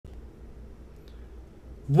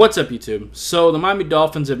What's up, YouTube? So the Miami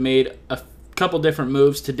Dolphins have made a couple different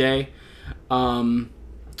moves today. Two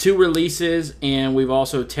releases, and we've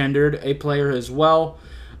also tendered a player as well.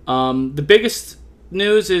 The biggest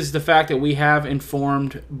news is the fact that we have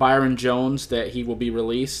informed Byron Jones that he will be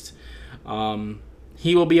released.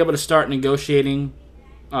 He will be able to start negotiating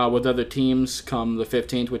with other teams come the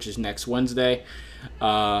 15th, which is next Wednesday,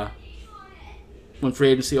 when free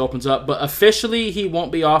agency opens up. But officially, he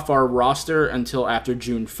won't be off our roster until after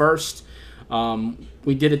June 1st.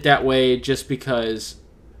 We did it that way just because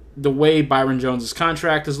the way Byron Jones'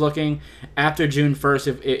 contract is looking, after June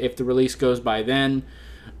 1st, if the release goes by then,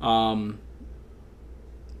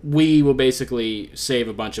 we will basically save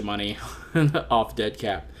a bunch of money off dead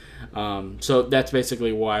cap. So that's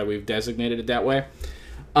basically why we've designated it that way.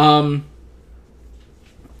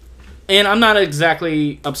 And I'm not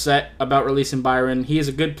exactly upset about releasing Byron. He is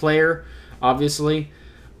a good player, obviously.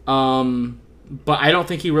 But I don't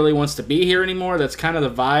think he really wants to be here anymore. That's kind of the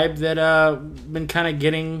vibe that I've been kind of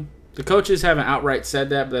getting. The coaches haven't outright said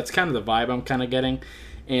that, but that's kind of the vibe I'm kind of getting.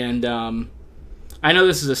 And I know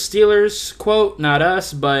this is a Steelers quote, not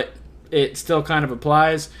us, but it still kind of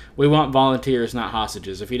applies. We want volunteers, not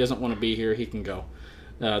hostages. If he doesn't want to be here, he can go.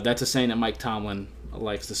 That's a saying that Mike Tomlin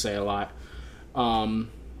likes to say a lot.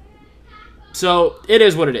 So it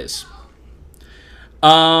is what it is.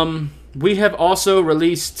 We have also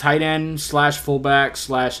released tight end / fullback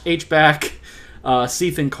 / H-back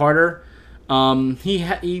Cethan Carter.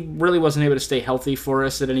 He really wasn't able to stay healthy for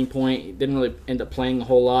us at any point. He didn't really end up playing a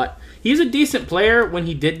whole lot. He's a decent player when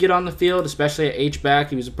he did get on the field, especially at H-back.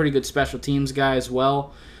 He was a pretty good special teams guy as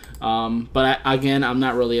well. But again, I'm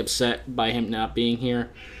not really upset by him not being here.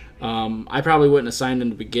 I probably wouldn't have signed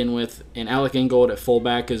him to begin with, and Alec Ingold at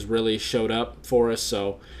fullback has really showed up for us,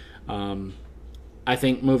 so I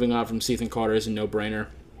think moving on from Cethan Carter is a no-brainer.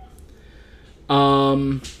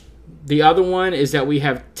 The other one is that we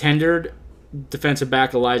have tendered defensive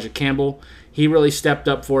back Elijah Campbell. He really stepped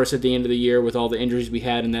up for us at the end of the year with all the injuries we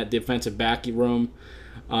had in that defensive back room.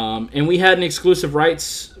 And we had an exclusive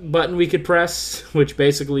rights button we could press, which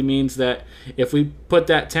basically means that if we put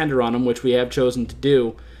that tender on him, which we have chosen to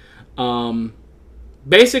do,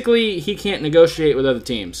 basically he can't negotiate with other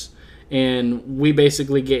teams. And we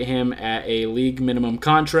basically get him at a league minimum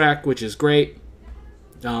contract, which is great.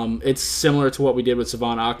 It's similar to what we did with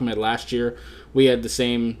Savon Ahmed last year. We had the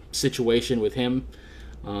same situation with him.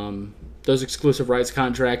 Those exclusive rights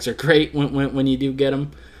contracts are great when you do get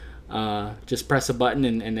them. Just press a button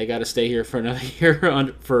and they got to stay here for another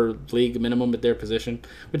year for league minimum at their position,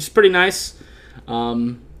 which is pretty nice.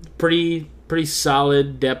 Pretty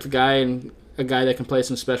solid depth guy and a guy that can play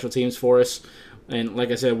some special teams for us. And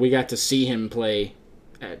like I said, we got to see him play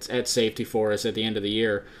at safety for us at the end of the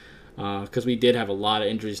year because we did have a lot of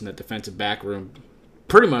injuries in that defensive back room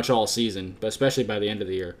pretty much all season, but especially by the end of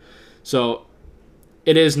the year. So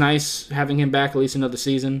it is nice having him back at least another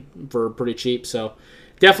season for pretty cheap. So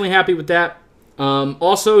definitely happy with that.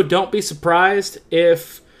 Also, don't be surprised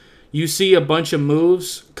if you see a bunch of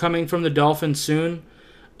moves coming from the Dolphins soon.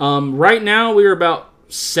 Right now, we are about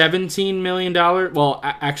 $17 million. Well,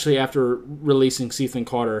 actually, after releasing Cethan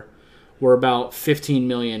Carter, we're about $15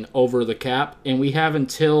 million over the cap, and we have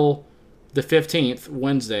until the 15th,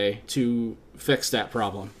 Wednesday, to fix that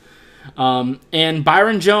problem. And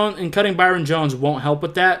cutting Byron Jones won't help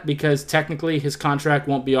with that because technically his contract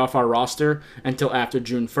won't be off our roster until after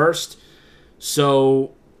June 1st.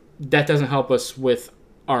 So that doesn't help us with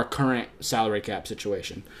our current salary cap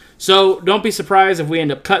situation. So don't be surprised if we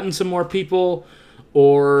end up cutting some more people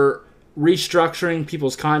or restructuring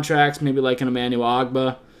people's contracts, maybe like an Emmanuel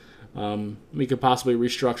Agba. We could possibly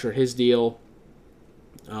restructure his deal.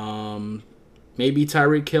 Maybe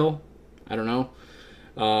Tyreek Hill. I don't know.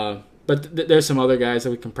 But there's some other guys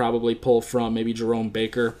that we can probably pull from. Maybe Jerome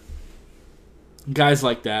Baker. Guys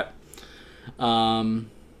like that. We'll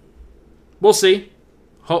see.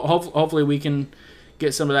 Hopefully we can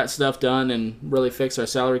get some of that stuff done and really fix our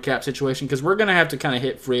salary cap situation because we're going to have to kind of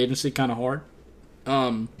hit free agency kind of hard.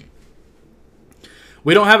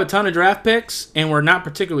 We don't have a ton of draft picks, and we're not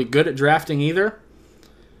particularly good at drafting either.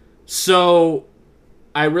 So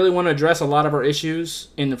I really want to address a lot of our issues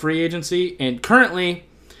in the free agency. And currently,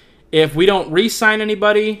 if we don't re-sign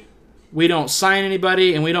anybody, we don't sign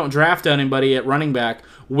anybody, and we don't draft anybody at running back,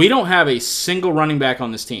 we don't have a single running back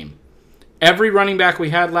on this team. Every running back we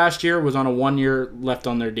had last year was on a 1 year left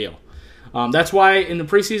on their deal. That's why in the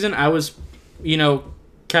preseason I was,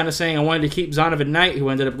 kind of saying I wanted to keep Zonovan Knight, who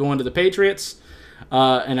ended up going to the Patriots.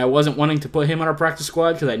 And I wasn't wanting to put him on our practice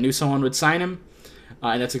squad because I knew someone would sign him.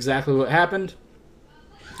 And that's exactly what happened.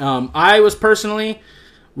 I was personally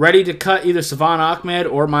ready to cut either Cethan Ahmed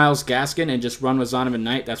or Myles Gaskin and just run with Zonovan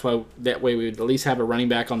Knight. That way we would at least have a running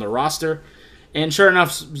back on the roster. And sure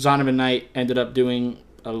enough, Zonovan Knight ended up doing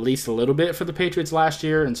at least a little bit for the Patriots last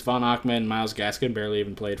year, and Cethan Ahmed and Myles Gaskin barely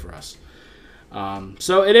even played for us.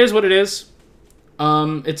 So it is what it is.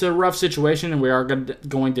 It's a rough situation, and we are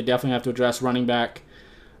going to definitely have to address running back.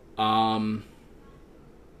 Tight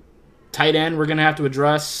end we're going to have to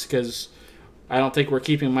address because I don't think we're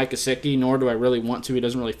keeping Mike Gesicki, nor do I really want to. He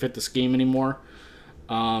doesn't really fit the scheme anymore.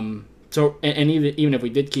 And even if we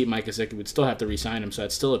did keep Mike Gesicki, we'd still have to re-sign him, so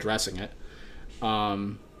that's still addressing it.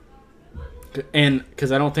 And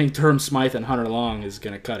because I don't think Durham Smythe and Hunter Long is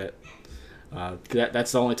going to cut it.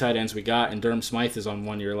 That's the only tight ends we got, and Durham Smythe is on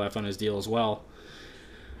 1 year left on his deal as well.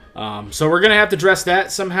 So we're going to have to address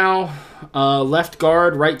that somehow. Left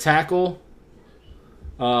guard, right tackle,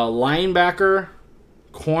 linebacker,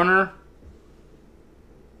 corner.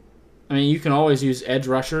 I mean, you can always use edge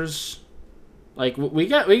rushers. Like, we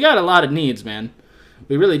got a lot of needs, man.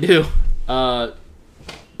 We really do.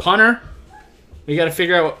 Punter. We got to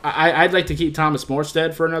figure out. I'd like to keep Thomas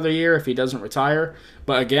Morstead for another year if he doesn't retire.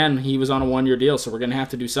 But again, he was on a 1 year deal, so we're going to have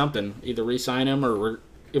to do something. Either re-sign him, or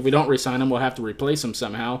if we don't re-sign him, we'll have to replace him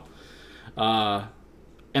somehow.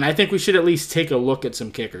 And I think we should at least take a look at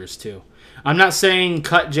some kickers too. I'm not saying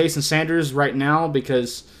cut Jason Sanders right now,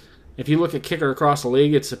 because if you look at kicker across the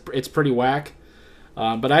league, it's pretty whack.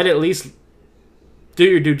 But I'd at least do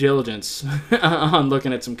your due diligence on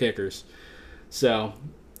looking at some kickers. So,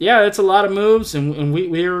 yeah, it's a lot of moves, and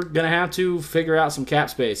we're going to have to figure out some cap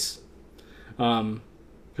space.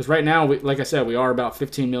 Because right now, like I said, we are about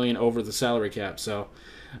 $15 million over the salary cap. So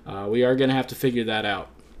we are going to have to figure that out.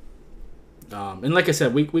 And like I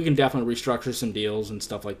said, we can definitely restructure some deals and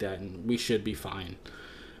stuff like that, and we should be fine.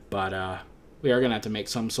 But we are going to have to make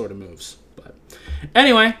some sort of moves. But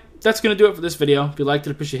anyway, that's going to do it for this video. If you liked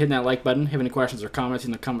it, appreciate hitting that like button. Have any questions or comments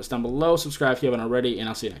in the comments down below. Subscribe if you haven't already, and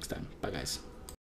I'll see you next time. Bye, guys.